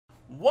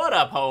What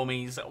up,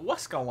 homies?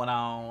 What's going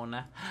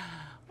on?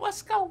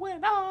 What's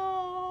going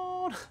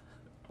on?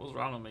 What's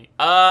wrong with me?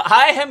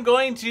 I am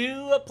going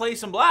to play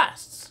some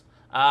blasts.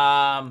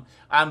 I'm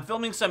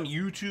filming some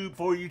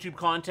YouTube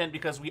content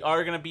because we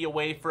are going to be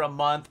away for a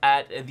month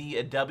at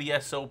the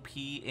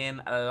WSOP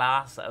in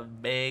Las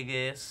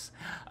Vegas.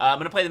 I'm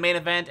going to play the main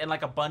event and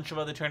like a bunch of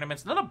other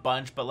tournaments. Not a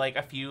bunch, but like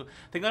a few.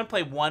 They're going to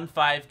play one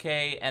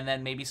 5K and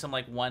then maybe some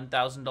like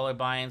 $1,000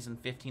 buy-ins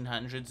and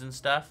 1500s and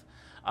stuff.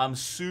 I'm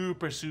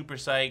super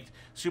psyched.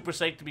 Super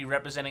psyched to be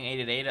representing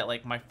 888 at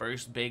like my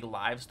first big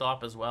live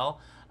stop as well.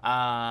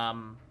 I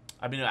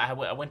mean, I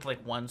went to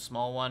like one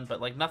small one, but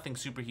like nothing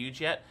super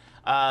huge yet.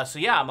 So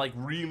yeah, I'm like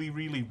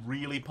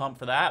really pumped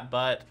for that,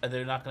 but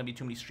there are not going to be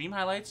too many stream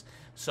highlights.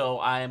 So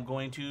I am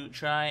going to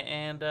try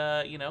and,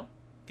 you know,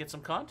 get some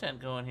content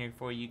going here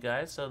for you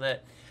guys so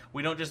that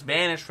we don't just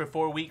vanish for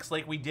 4 weeks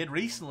like we did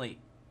recently.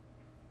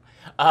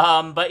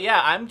 But yeah,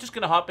 I'm just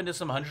gonna hop into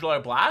some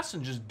 $100 blasts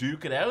and just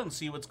duke it out and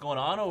see what's going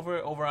on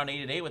over on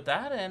 888 with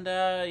that. And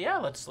yeah,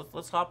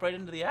 let's hop right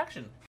into the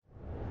action.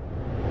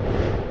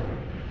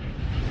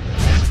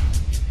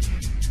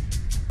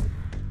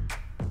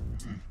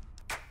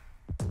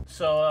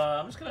 So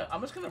I'm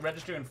just gonna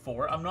register in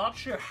 4. I'm not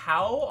sure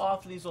how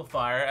often these will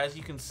fire. As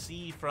you can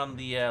see from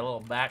the little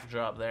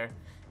backdrop there,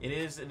 it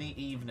is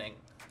the evening.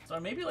 So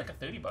maybe like a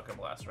 30-bucker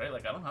blast, right?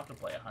 Like I don't have to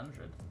play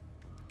 100.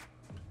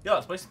 Yeah,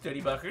 let's play some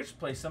 30-buckers.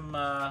 Play some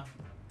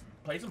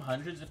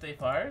hundreds if they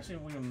fire. So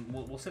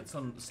we'll sit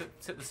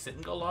the sit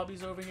and go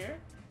lobbies over here.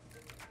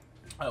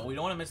 We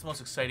don't want to miss the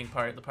most exciting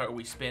part, the part where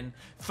we spin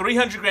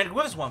 300 grand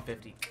with us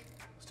 150,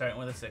 starting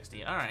with a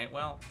 60. All right,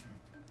 well,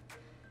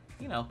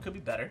 you know, could be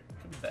better.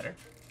 Could be better.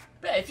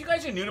 But if you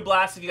guys are new to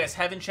Blast, if you guys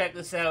haven't checked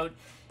this out,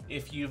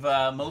 if you've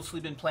mostly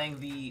been playing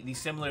the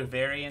similar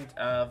variant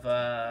of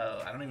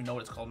I don't even know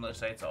what it's called on other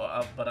sites,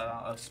 but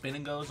of spin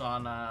and goes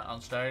on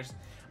Stars.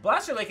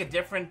 Blasts are like a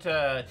different,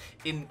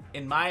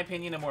 in my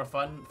opinion, a more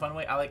fun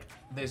way.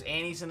 There's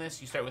antes in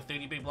this. You start with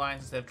 30 big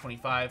blinds instead of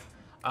 25,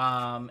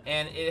 and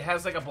it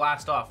has like a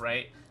blast off,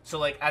 right? So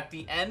like at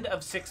the end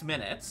of 6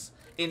 minutes,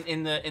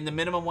 in the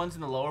minimum ones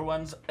and the lower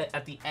ones,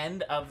 at the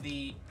end of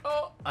the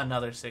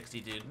another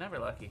 60, dude,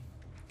 NeverLucky,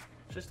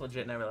 just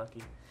legit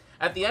NeverLucky.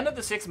 At the end of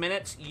the 6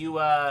 minutes, you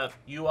are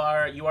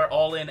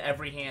all in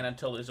every hand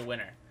until there's a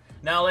winner.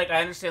 Now, like, I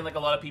understand, like, a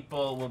lot of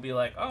people will be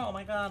like, oh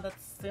my god,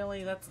 that's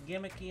silly, that's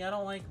gimmicky, I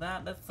don't like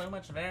that, that's so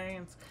much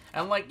variance.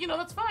 And, like, you know,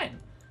 that's fine.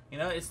 You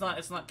know, it's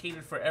not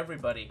catered for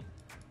everybody.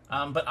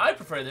 But I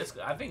prefer this.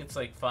 I think it's,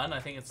 like, fun. I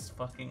think it's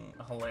fucking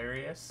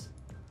hilarious.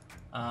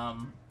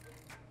 I'm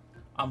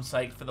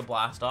psyched for the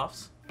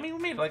blast-offs. I mean,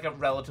 we made, like, a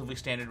relatively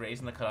standard raise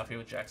in the cutoff here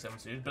with Jack 7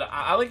 Suited, but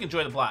I like,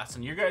 enjoy the blasts,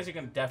 and you guys are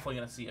definitely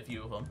gonna see a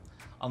few of them.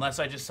 Unless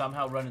I just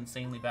somehow run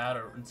insanely bad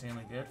or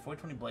insanely good.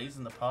 420 Blaze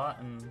in the pot,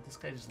 and this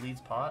guy just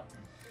leads pot.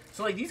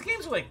 So, like, these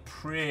games are, like,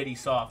 pretty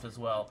soft as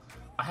well.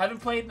 I haven't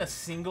played in a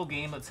single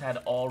game that's had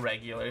all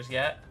regulars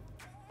yet.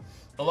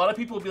 A lot of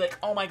people will be like,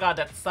 oh my god,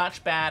 that's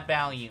such bad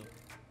value.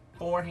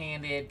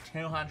 4-handed,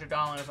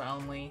 $200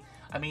 only.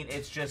 I mean,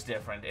 it's just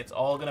different. It's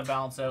all going to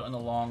balance out in the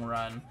long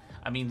run.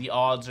 I mean, the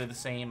odds are the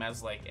same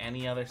as, like,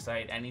 any other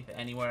site,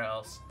 anywhere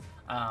else.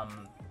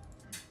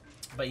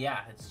 But yeah,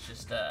 it's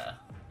just,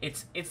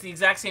 it's the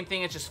exact same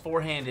thing, it's just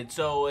 4-handed.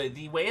 So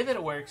the way that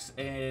it works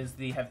is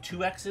they have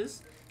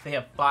 2X's, they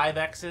have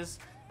 5X's,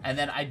 and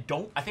then I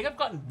think I've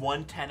gotten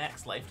one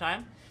 10X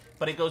lifetime,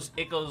 but it goes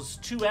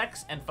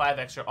 2X and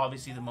 5X are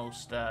obviously the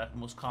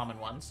most common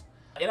ones.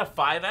 In a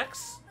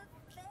 5X,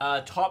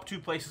 top 2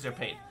 places are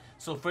paid.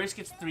 So first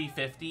gets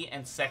 350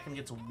 and second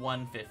gets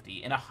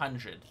 150 in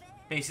 100.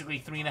 Basically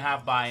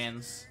 3.5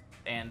 buy-ins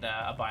and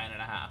a buy-in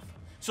and a half.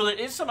 So there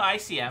is some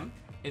ICM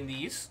in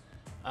these.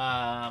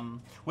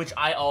 Which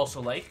I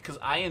also like because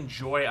I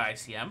enjoy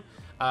ICM.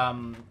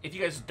 If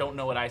you guys don't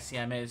know what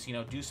ICM is, you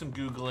know, do some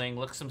Googling,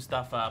 look some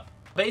stuff up.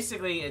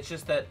 Basically, it's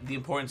just that the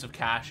importance of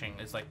caching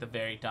is like the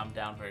very dumbed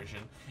down version.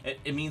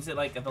 It means that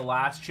like the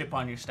last chip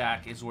on your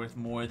stack is worth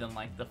more than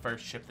like the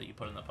first chip that you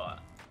put in the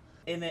pot.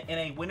 In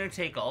a winner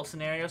take all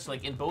scenario, so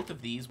like in both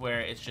of these where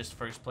it's just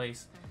first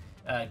place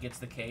gets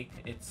the cake,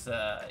 it's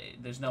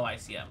there's no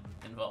ICM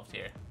involved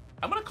here.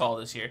 I'm gonna call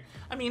this here.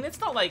 I mean, it's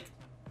not like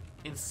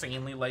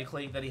insanely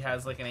likely that he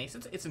has like an ace.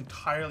 It's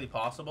entirely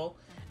possible.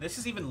 This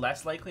is even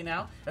less likely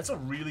now. That's a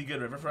really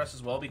good river for us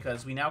as well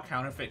because we now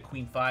counterfeit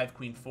Queen 5,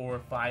 Queen 4,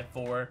 5,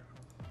 4.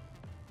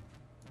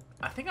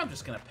 I think I'm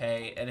just gonna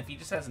pay, and if he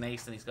just has an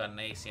ace, then he's got an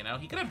ace, you know?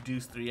 He could have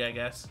deuce 3, I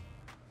guess.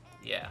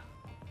 Yeah.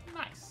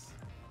 Nice.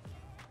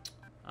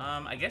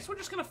 I guess we're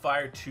just gonna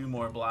fire two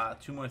more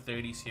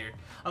 30s here.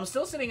 I'm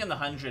still sitting in the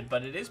 100,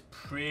 but it is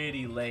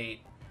pretty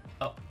late.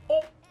 Oh,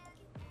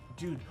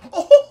 dude.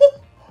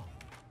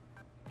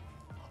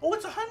 Oh,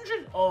 it's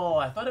 100. Oh,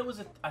 I thought it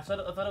was I thought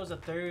it was a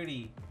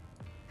 30.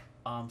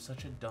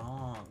 Such a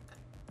donk.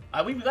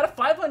 We got a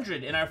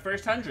 500 in our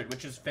first 100,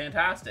 which is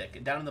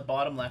fantastic. Down in the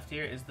bottom left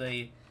here is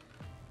the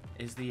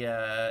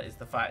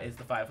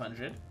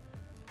 500,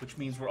 which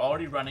means we're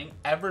already running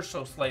ever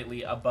so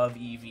slightly above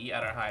EV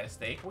at our highest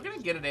stake. We're gonna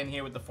get it in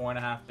here with the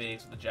 4.5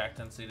 bigs with the Jack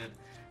 10 suited.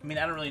 I mean,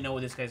 I don't really know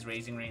what this guy's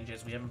raising range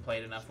is. We haven't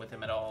played enough with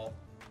him at all.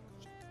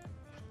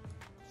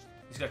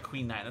 He's got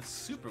Queen 9. That's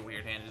super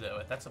weird hand to do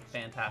it. That's a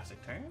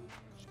fantastic turn.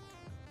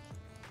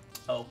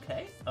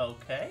 Okay,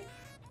 okay.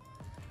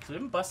 So we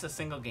haven't busted a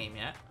single game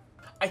yet.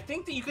 I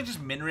think that you can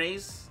just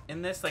min-raise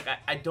in this. Like,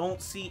 I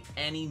don't see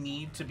any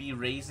need to be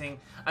raising.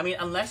 I mean,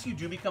 unless you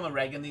do become a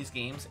reg in these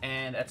games,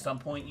 and at some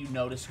point you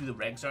notice who the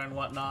regs are and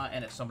whatnot,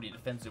 and if somebody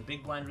defends their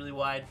big blind really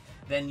wide,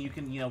 then you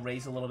can, you know,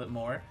 raise a little bit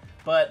more.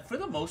 But for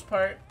the most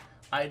part,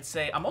 I'd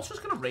say I'm also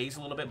just going to raise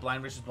a little bit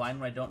blind versus blind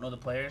when I don't know the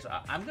players.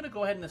 I'm going to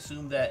go ahead and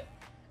assume that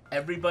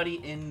everybody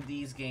in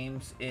these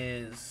games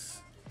is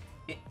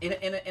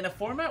in a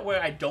format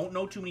where I don't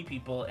know too many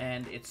people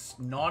and it's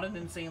not an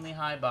insanely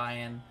high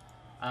buy-in.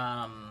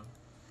 I'm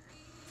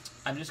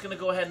just going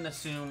to go ahead and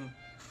assume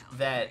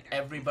that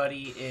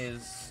everybody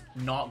is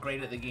not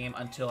great at the game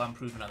until I'm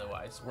proven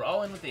otherwise. We're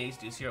all in with the ace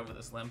deuce here over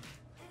this limp.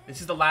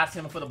 This is the last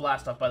hand before the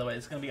blast off, by the way.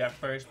 This is going to be our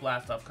first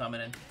blast off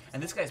coming in.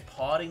 And this guy's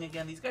potting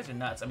again. These guys are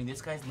nuts. I mean,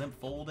 this guy's limp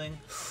folding.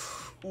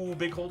 Ooh,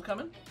 big hold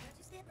coming.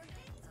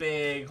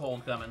 Big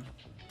hold coming.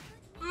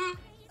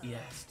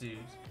 Yes, dude.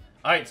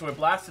 All right, so we're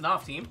blasting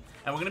off, team,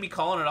 and we're going to be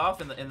calling it off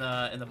in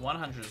the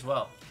 100 as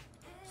well.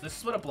 So this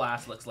is what a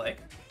blast looks like.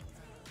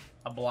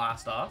 A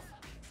blast off.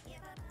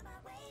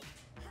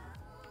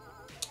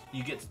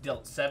 You get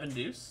dealt 7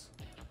 deuce.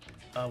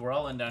 We're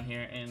all in down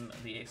here in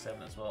the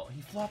A7 as well.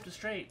 He flopped a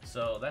straight,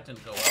 so that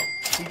didn't go well.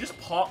 He just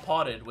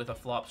potted with a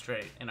flop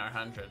straight in our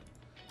 100.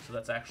 So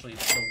that's actually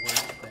the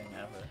worst thing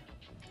ever.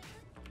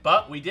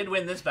 But we did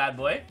win this bad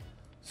boy.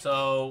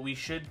 So we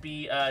should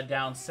be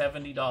down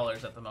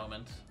 $70 at the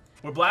moment.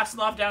 We're blasting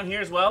off down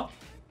here as well.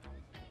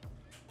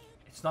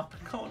 It's not been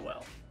going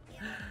well.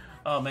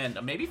 Oh man,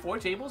 maybe 4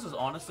 tables is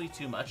honestly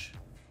too much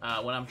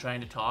when I'm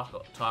trying to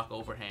talk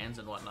over hands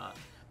and whatnot.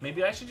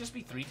 Maybe I should just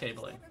be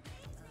 3-tabling.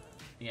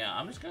 Yeah,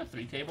 I'm just gonna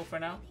 3-table for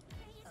now.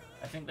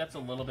 I think that's a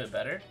little bit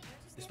better,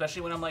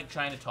 especially when I'm like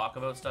trying to talk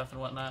about stuff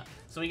and whatnot.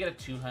 So we get a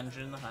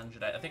 200 and the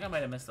 100. I think I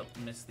might have missed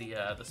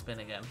the spin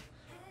again.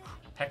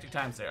 Hectic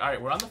times there. All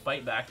right, we're on the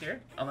fight back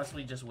here, unless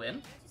we just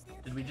win.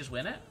 Did we just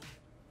win it?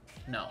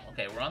 No.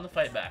 Okay, we're on the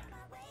fight back.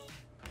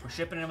 We're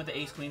shipping in with the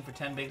ace queen for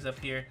 10 bigs up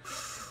here.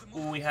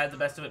 Ooh, we had the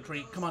best of it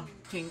pre. Come on,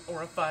 king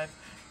or a 5.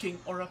 King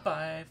or a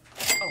 5.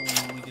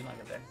 Oh, we did not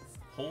get there.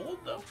 Hold,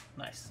 though?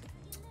 Nice.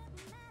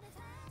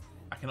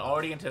 I can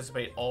already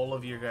anticipate all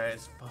of your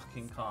guys'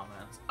 fucking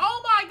comments.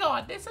 Oh my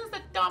god, this is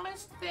the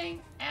dumbest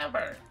thing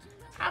ever.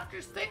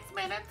 After 6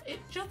 minutes, it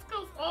just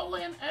goes all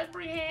in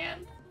every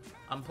hand.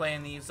 I'm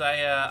playing these.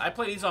 I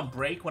play these on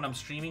break when I'm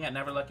streaming at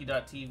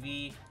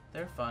NeverLucky.tv.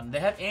 They're fun. They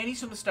have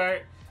antes from the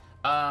start.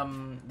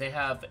 And they're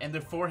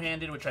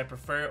 4-handed, which I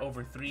prefer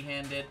over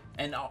 3-handed.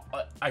 And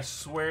I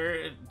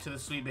swear to the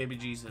sweet baby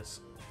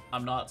Jesus,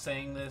 I'm not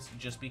saying this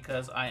just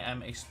because I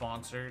am a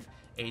sponsored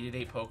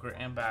 888 Poker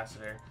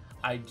ambassador.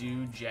 I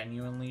do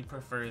genuinely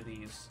prefer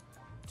these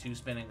to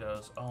spin and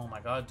goes. Oh my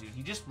god, dude.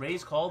 He just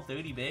raised called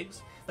 30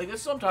 bigs. Like,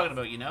 this is what I'm talking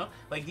about, you know?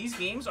 Like, these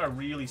games are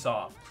really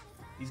soft.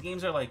 These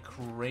games are like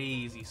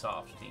crazy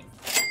soft, team.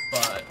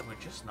 But we're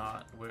just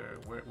not.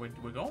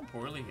 We're going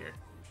poorly here.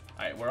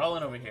 All right, we're all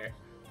in over here.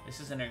 This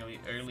is an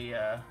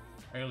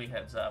early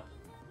heads up.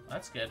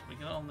 That's good. We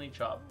can only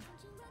chop.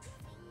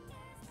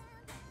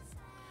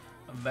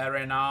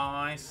 Very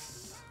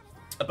nice.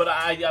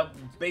 But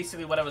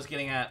basically what I was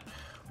getting at.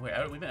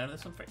 We've been out of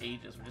this one for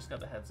ages. We just got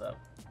the heads up.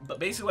 But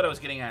basically what I was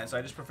getting at is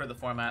I just prefer the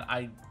format.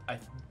 I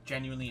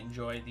genuinely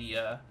enjoy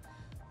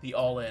the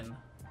all-in.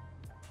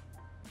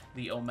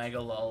 The Omega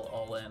Lull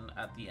all-in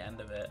at the end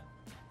of it.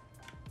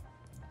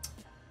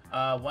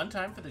 1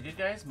 time for the good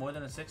guys, more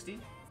than a 60?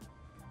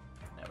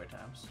 Never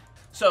times.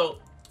 So,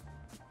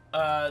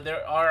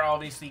 there are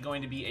obviously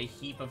going to be a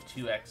heap of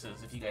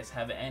 2Xs if you guys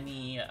have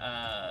any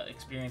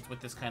experience with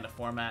this kind of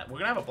format. We're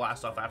going to have a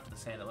blast off after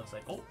this hand, it looks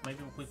like. Oh,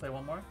 maybe we play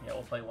one more? Yeah,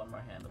 we'll play one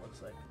more hand, it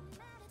looks like.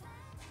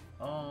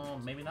 Oh,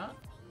 maybe not?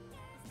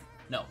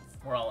 No,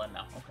 we're all in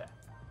now. Okay.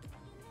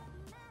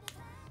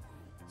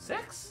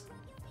 6?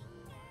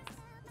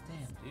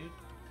 Damn, dude.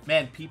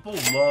 Man, people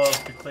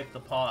love to click the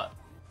pot,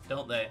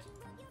 don't they?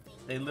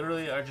 They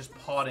literally are just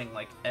potting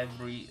like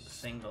every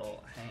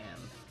single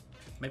hand.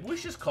 Maybe we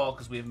should just call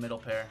because we have middle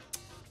pair.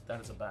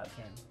 That is a bad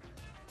turn.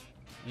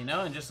 You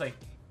know, and just like...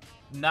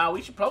 Nah,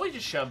 we should probably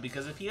just shove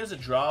because if he has a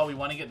draw, we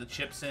want to get the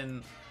chips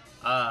in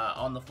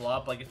on the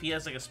flop. Like if he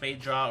has like a spade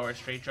draw or a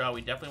straight draw,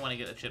 we definitely want to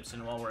get the chips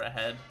in while we're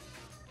ahead.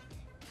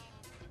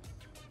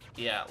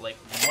 Yeah, like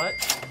what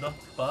the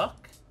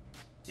fuck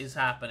is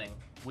happening?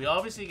 We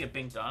obviously get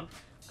binked on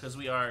because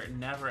we are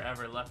never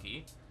ever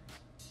lucky.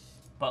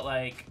 But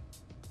like,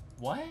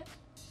 what?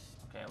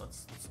 Okay,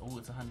 let's oh,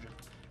 it's 100.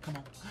 Come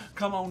on.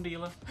 Come on,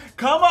 dealer.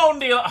 Come on,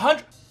 dealer.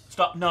 100.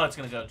 Stop. No, it's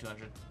going to go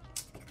 200.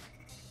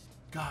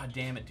 God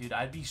damn it, dude.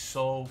 I'd be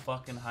so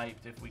fucking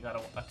hyped if we got a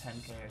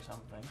 10K or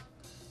something.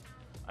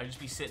 I'd just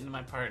be sitting in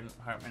my apartment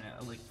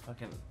at like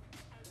fucking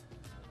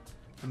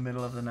the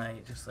middle of the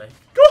night, just like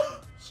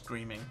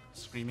screaming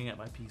at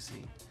my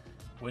PC.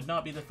 Would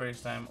not be the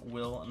first time,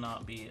 will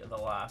not be the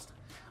last.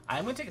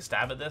 I'm gonna take a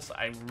stab at this.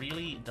 I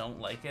really don't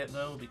like it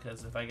though,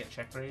 because if I get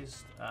check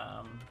raised,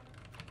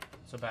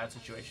 it's a bad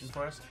situation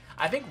for us.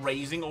 I think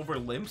raising over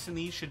limps in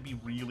these should be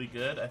really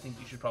good. I think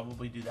you should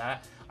probably do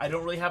that. I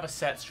don't really have a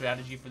set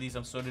strategy for these.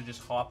 I'm sort of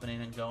just hopping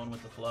in and going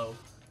with the flow.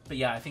 But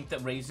yeah, I think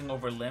that raising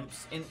over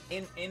limps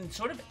in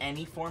sort of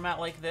any format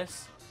like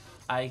this,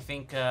 I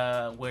think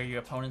where your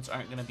opponents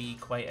aren't going to be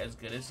quite as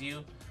good as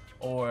you,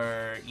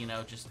 or, you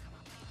know, just,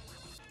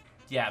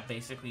 yeah,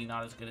 basically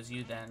not as good as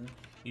you, then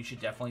you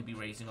should definitely be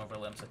raising over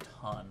limps a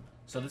ton.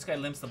 So this guy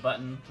limps the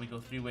button. We go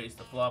 3 ways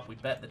to flop. We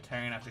bet the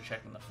turn after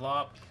checking the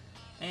flop.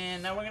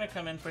 And now we're going to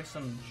come in for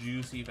some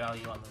juicy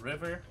value on the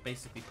river,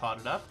 basically pot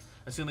it up.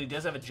 Assuming he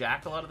does have a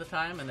jack a lot of the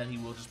time, and then he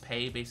will just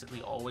pay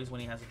basically always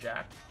when he has a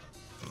jack.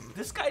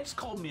 This guy just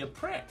called me a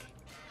prick.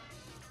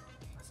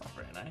 That's not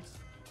very nice.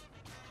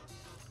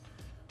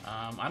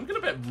 I'm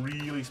going to bet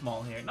really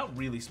small here. Not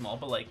really small,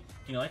 but like,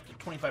 you know, like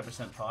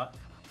 25% pot.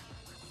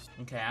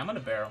 Okay, I'm going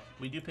to barrel.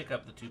 We do pick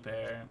up the 2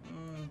 pair.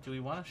 Do we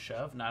want to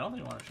shove? No, I don't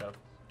think we want to shove.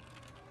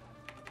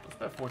 Let's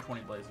bet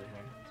 420 blazer here.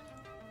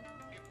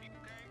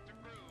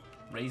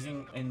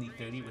 Raising in the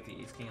 30 with the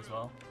ace king as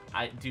well.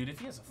 Dude, if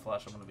he has a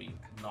flush, I'm gonna be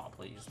not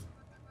pleased.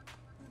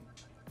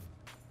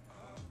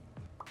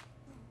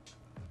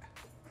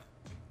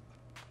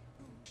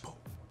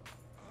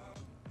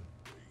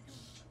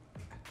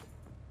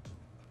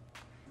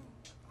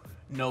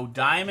 No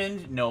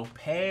diamond, no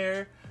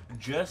pair,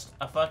 just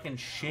a fucking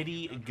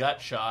shitty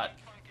gut shot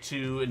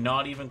to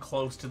not even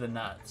close to the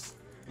nuts.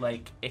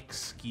 Like,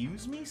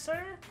 excuse me,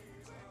 sir?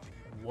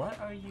 What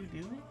are you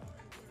doing?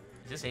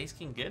 Is this ace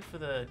king good for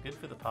the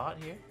pot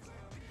here?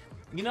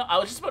 You know, I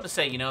was just about to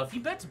say, you know, if he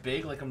bets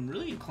big, like, I'm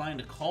really inclined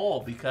to call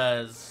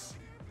because,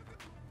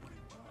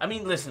 I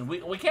mean, listen,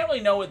 we can't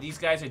really know what these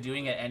guys are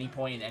doing at any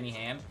point in any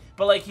hand,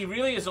 but like, he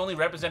really is only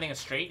representing a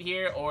straight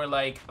here, or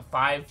like a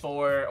 5-4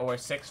 or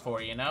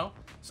 6-4, you know?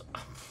 So,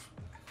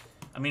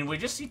 I mean, we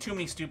just see too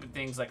many stupid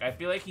things. Like, I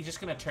feel like he's just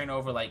gonna turn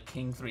over like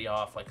king 3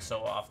 off like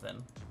so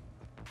often.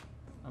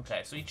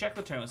 Okay, so he checked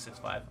the turn with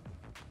 6-5.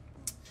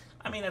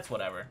 I mean, that's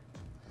whatever.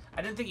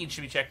 I didn't think he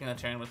should be checking the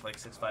turn with like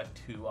 6-5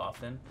 too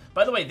often.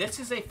 By the way, this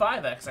is a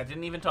 5x. I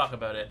didn't even talk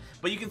about it.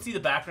 But you can see the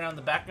background.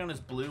 The background is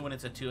blue when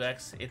it's a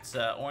 2x. It's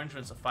orange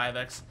when it's a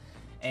 5x.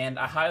 And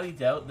I highly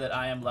doubt that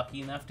I am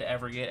lucky enough to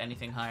ever get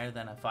anything higher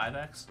than a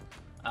 5x.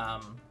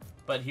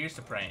 But here's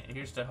to praying.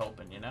 Here's to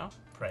hoping, you know?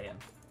 Praying.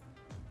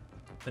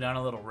 Put on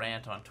a little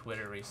rant on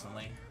Twitter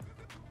recently.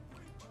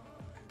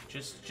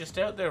 Just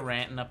out there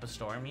ranting up a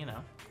storm, you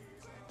know?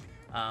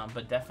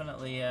 But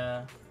definitely...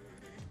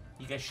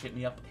 you guys hit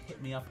me up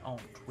on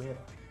Twitter.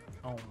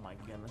 Oh my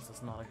goodness,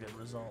 that's not a good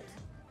result.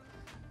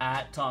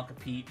 At Tonka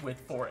Pete with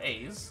 4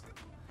 A's.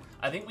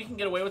 I think we can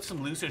get away with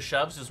some looser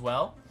shoves as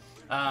well.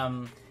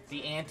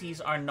 The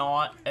antes are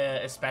not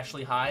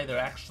especially high. They're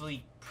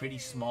actually pretty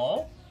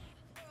small.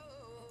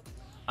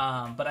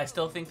 But I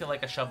still think that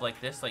like a shove like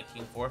this, like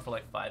king 4 for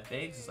like 5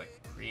 bigs, is like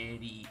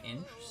pretty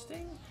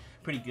interesting.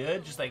 Pretty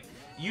good. Just like,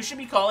 you should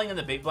be calling in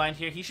the big blind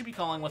here. He should be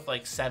calling with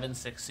like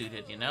 7-6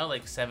 suited, you know,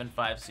 like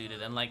 7-5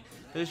 suited, and like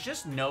there's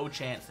just no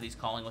chance that he's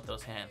calling with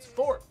those hands.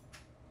 4.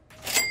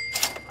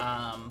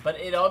 But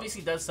it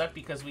obviously does suck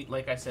because we,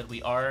 like I said,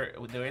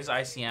 there is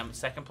ICM.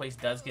 Second place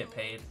does get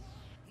paid,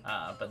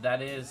 but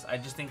that is, I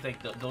just think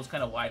like those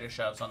kind of wider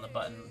shoves on the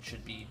button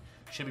should be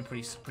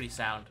pretty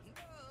sound.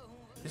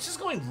 This is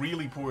going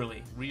really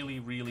poorly, really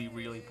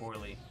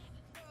poorly.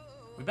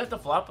 We bet the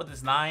flop with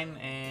this 9,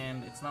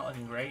 and it's not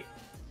looking great.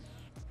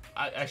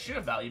 I should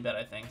have value bet,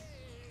 I think.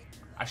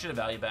 I should have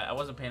value bet. I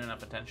wasn't paying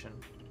enough attention.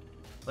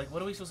 Like,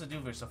 what are we supposed to do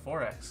versus a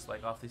 4x?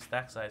 Like, off these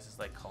stack sizes,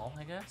 like, call,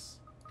 I guess?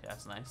 Okay,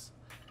 that's nice.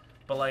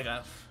 But, like,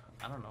 I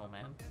don't know,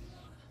 man.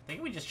 I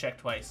think we just check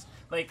twice.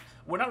 Like,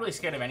 we're not really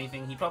scared of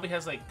anything. He probably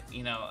has, like,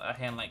 you know, a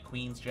hand like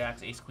queens,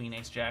 jacks, ace, queen,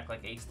 ace, jack,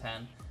 like ace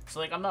 10. So,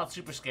 like, I'm not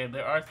super scared.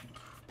 There are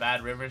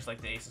bad rivers,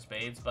 like the ace of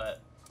spades,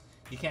 but...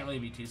 you can't really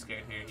be too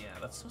scared here. Yeah,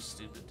 that's so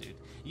stupid, dude.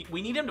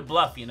 We need him to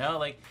bluff, you know?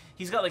 Like,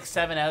 he's got like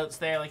 7 outs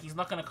there. Like, he's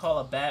not going to call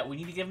a bet. We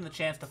need to give him the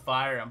chance to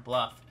fire and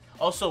bluff.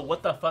 Also,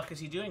 what the fuck is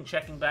he doing?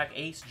 Checking back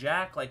ace,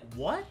 jack? Like,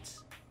 what?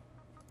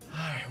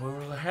 Alright,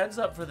 we're heads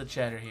up for the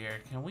cheddar here.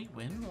 Can we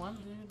win one,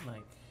 dude?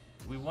 Like,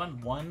 we won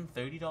one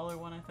 $30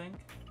 one, I think.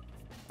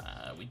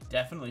 We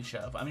definitely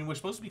shove. I mean, we're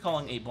supposed to be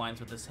calling 8 blinds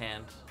with this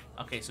hand.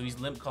 Okay, so he's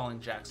limp calling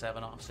jack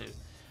 7 offsuit.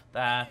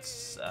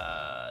 That's,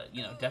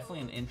 you know, definitely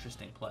an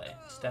interesting play.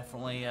 It's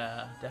definitely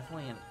an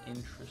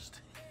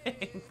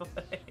interesting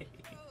play.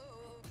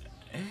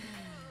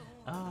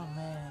 Oh,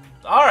 man.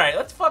 All right,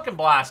 let's fucking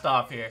blast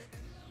off here.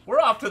 We're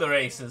off to the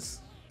races.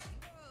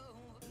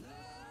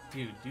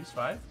 Dude, deuce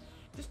 5?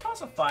 Just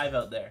toss a 5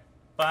 out there.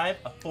 5,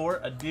 a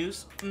 4, a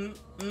deuce.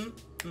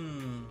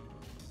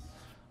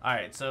 All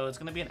right, so it's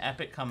going to be an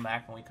epic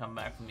comeback when we come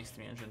back from these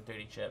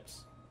 330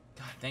 chips.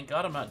 God, thank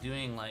God I'm not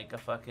doing, like, a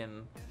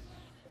fucking...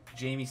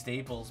 Jamie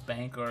Staples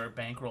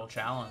bankroll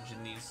challenge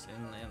in these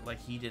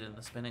like he did in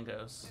the spin and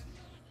goes.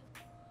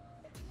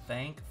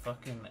 Thank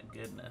fucking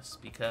goodness,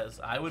 because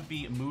I would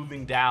be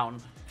moving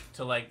down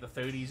to like the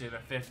 30s or the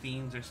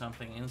 15s or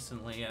something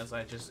instantly as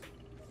I just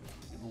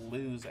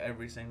lose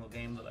every single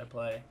game that I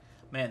play.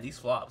 Man, these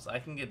flops. I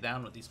can get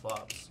down with these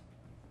flops.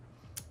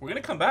 We're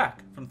going to come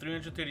back from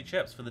 330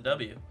 chips for the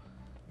W.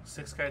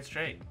 6 cards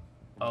straight.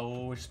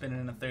 Oh, we're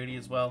spinning in a 30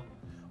 as well.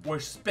 We're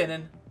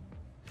spinning.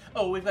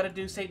 Oh, we've got a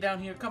deuce 8 down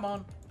here. Come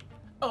on.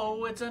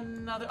 Oh, it's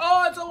another.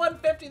 Oh, it's a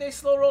 150. They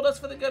slow rolled us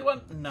for the good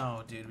one.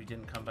 No, dude, we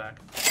didn't come back.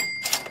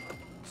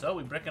 So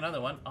we brick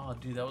another one. Oh,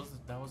 dude, that was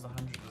the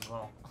 100 as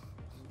well.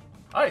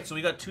 All right, so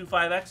we got 2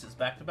 5Xs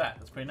back to back.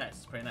 That's pretty nice.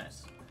 That's pretty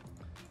nice.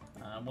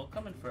 We'll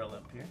come in for a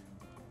limp here.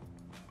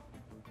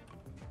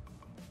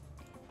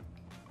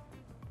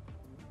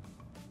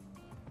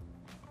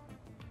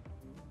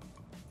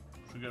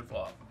 It's a good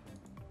flop.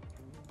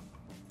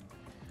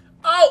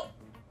 Oh!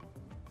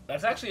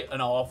 That's actually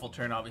an awful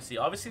turn, obviously.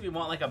 Obviously, we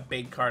want like a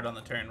big card on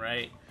the turn,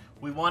 right?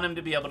 We want him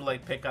to be able to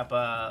like pick up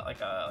a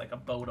like a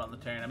boat on the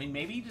turn. I mean,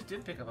 maybe he just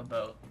did pick up a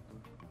boat.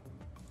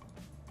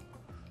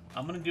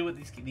 I'm gonna do what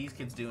these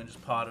kids do and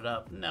just pot it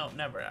up. No,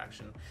 never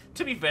action.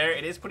 To be fair,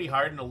 it is pretty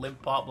hard in a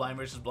limp pot blind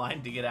versus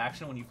blind to get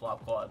action when you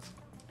flop quads.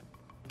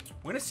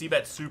 We're gonna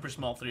c-bet super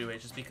small 3-way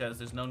just because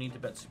there's no need to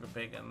bet super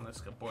big on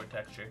this board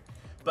texture.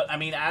 But I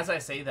mean, as I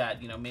say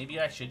that, you know, maybe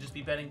I should just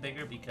be betting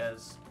bigger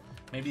because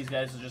maybe these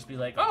guys will just be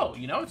like, oh,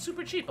 you know, it's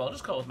super cheap. I'll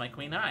just call with my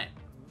queen high.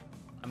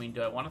 I mean,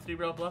 do I want a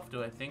 3-barrel bluff?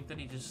 Do I think that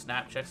he just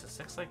snap checks a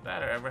 6 like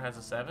that or ever has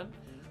a 7?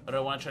 Or do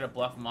I want to try to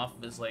bluff him off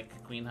of his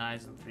like queen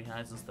highs and 3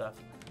 highs and stuff?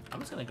 I'm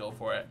just gonna go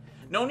for it.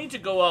 No need to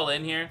go all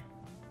in here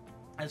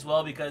as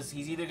well because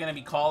he's either gonna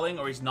be calling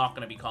or he's not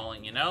gonna be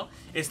calling, you know?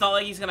 It's not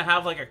like he's gonna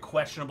have like a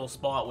questionable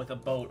spot with a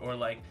boat or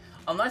like,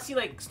 unless he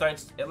like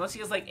unless he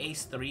has like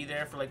ace 3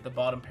 there for like the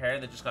bottom pair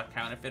that just got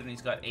counterfeit and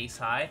he's got ace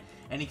high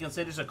and he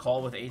considers a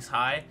call with ace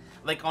high.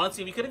 Like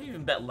honestly, we could have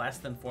even bet less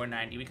than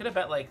 490. We could have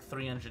bet like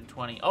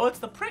 320. Oh, it's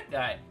the prick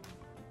guy.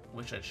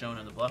 Wish I'd shown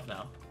him the bluff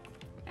now.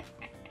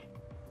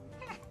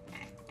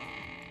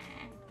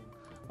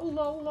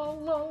 Lol, lol,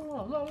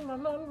 lol, lol, lol, lol,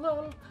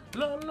 lol,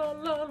 lol,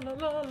 lol,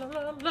 lol,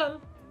 lol,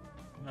 lol.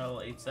 No,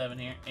 8-7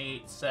 here.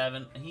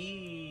 8-7.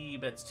 He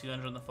bets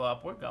 200 on the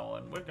flop. We're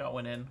going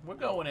in. We're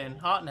going in.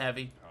 Hot and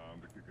heavy.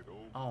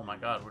 Oh my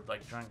god, we're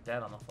like drunk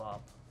dead on the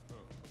flop.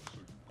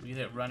 We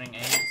either running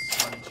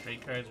eights, running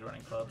straight cards, or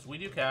running clubs. We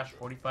do cash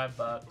 45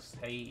 bucks.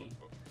 Hey.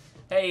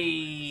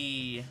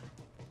 Hey.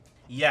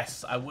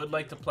 Yes, I would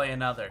like to play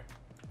another.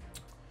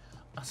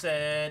 I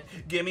said,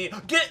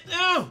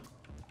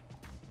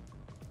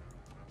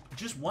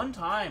 just one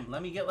time.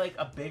 Let me get like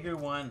a bigger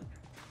one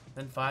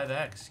than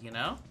 5x, you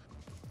know?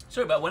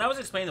 Sorry, but when I was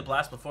explaining the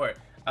blast before,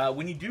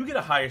 when you do get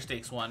a higher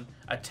stakes one,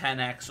 a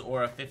 10x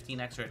or a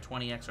 15x or a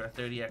 20x or a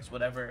 30x,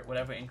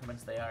 whatever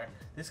increments they are,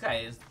 this guy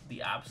is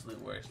the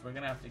absolute worst. We're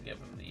gonna have to give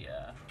him the,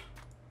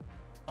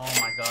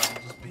 oh my god,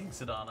 he just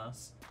binks it on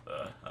us.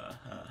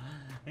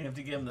 We have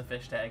to give him the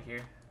fish tag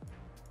here.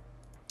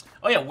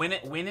 Oh yeah, when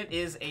it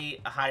is a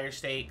higher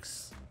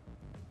stakes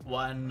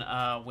one,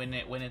 when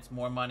it's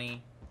more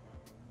money,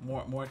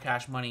 more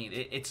cash money,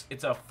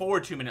 it's a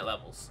 4 2-minute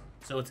levels.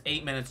 So it's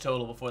 8 minutes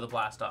total before the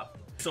blast off.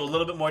 So a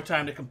little bit more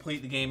time to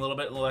complete the game, a little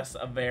bit less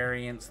of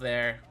variance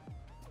there.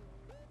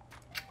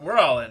 We're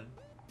all in.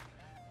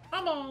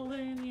 I'm all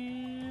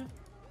in,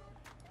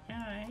 yeah.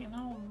 I ain't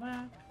no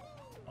back.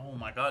 Oh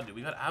my god, dude,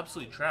 we got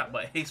absolutely trapped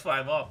by ace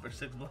 5 off for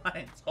 6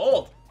 blinds.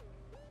 Hold!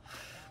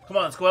 Come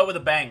on, let's go out with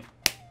a bang.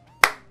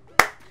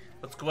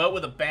 Let's go out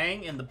with a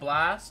bang in the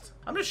blast.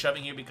 I'm just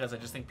shoving here because I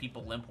just think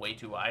people limp way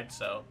too wide,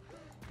 so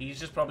he's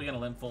just probably going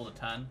to limp fold a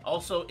ton.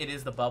 Also, it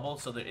is the bubble,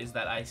 so there is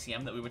that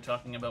ICM that we were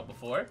talking about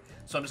before.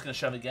 So I'm just going to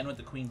shove again with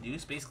the queen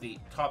deuce. Basically,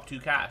 top 2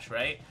 cash,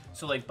 right?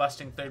 So, like,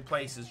 busting 3rd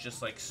place is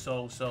just, like,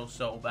 so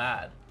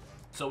bad.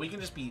 So we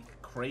can just be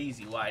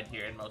crazy wide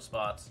here in most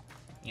spots.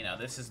 You know,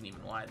 this isn't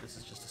even wide. This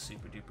is just a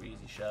super duper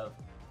easy shove.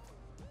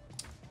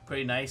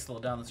 Pretty nice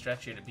little down the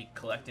stretch here to be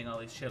collecting all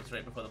these chips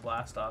right before the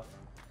blast off.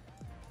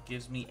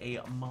 Gives me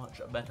a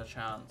much better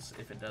chance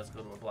if it does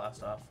go to a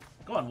blast off.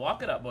 Go on,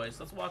 walk it up, boys.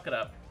 Let's walk it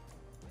up.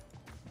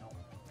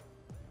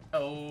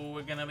 Oh,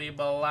 we're gonna be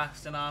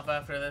blasting off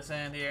after this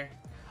hand here.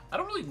 I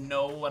don't really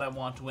know what I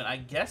want to win. I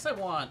guess I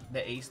want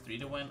the ace 3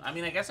 to win. I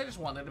mean, I guess I just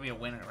want there to be a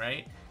winner,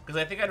 right? Because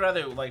I think I'd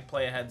rather like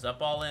play a heads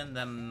up all in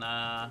than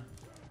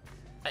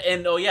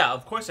and oh yeah,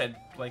 of course I'd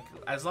like,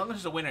 as long as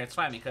there's a winner, it's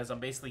fine because I'm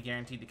basically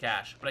guaranteed to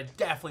cash. But I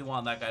definitely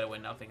want that guy to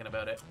win now, thinking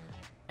about it.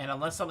 And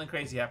unless something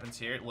crazy happens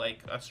here, like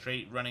a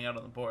straight running out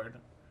on the board,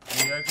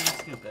 we are gonna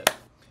scoop it.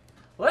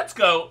 Let's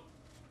go.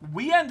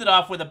 We ended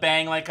off with a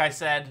bang, like I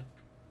said.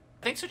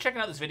 Thanks for checking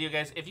out this video,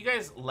 guys. If you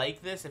guys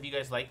like this, if you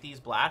guys like these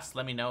blasts,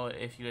 let me know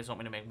if you guys want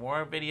me to make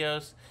more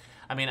videos.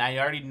 I mean, I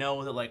already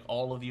know that, like,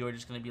 all of you are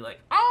just going to be like,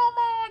 oh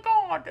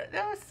my god,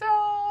 that was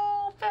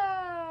so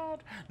bad.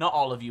 Not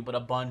all of you, but a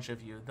bunch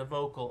of you. The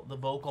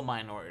vocal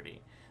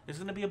minority. There's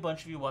going to be a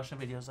bunch of you watching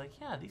videos like,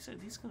 yeah, these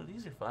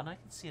are fun. I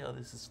can see how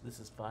this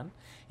is fun.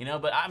 You know,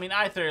 but I mean,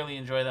 I thoroughly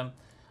enjoy them.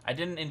 I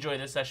didn't enjoy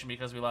this session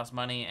because we lost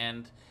money,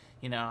 and,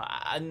 you know,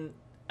 I'm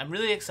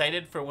really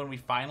excited for when we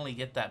finally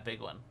get that big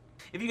one.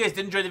 If you guys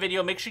did enjoy the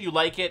video, make sure you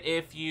like it.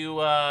 If you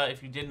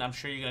didn't, I'm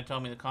sure you're gonna tell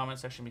me in the comment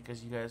section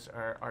because you guys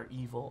are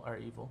evil.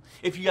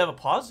 If you have a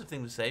positive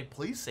thing to say,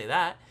 please say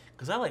that,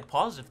 because I like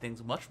positive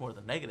things much more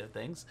than negative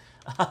things.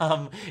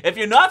 If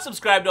you're not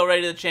subscribed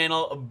already to the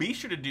channel, be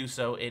sure to do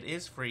so. It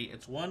is free.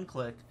 It's one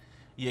click.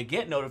 You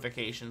get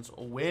notifications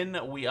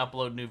when we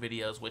upload new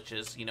videos, which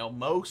is, you know,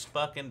 most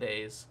fucking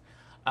days.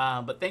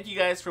 But thank you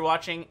guys for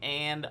watching,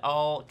 and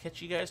I'll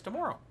catch you guys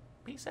tomorrow.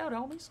 Peace out,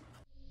 homies.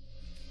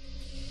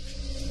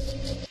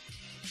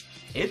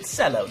 It's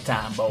cello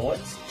time,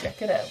 boys.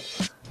 Check it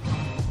out.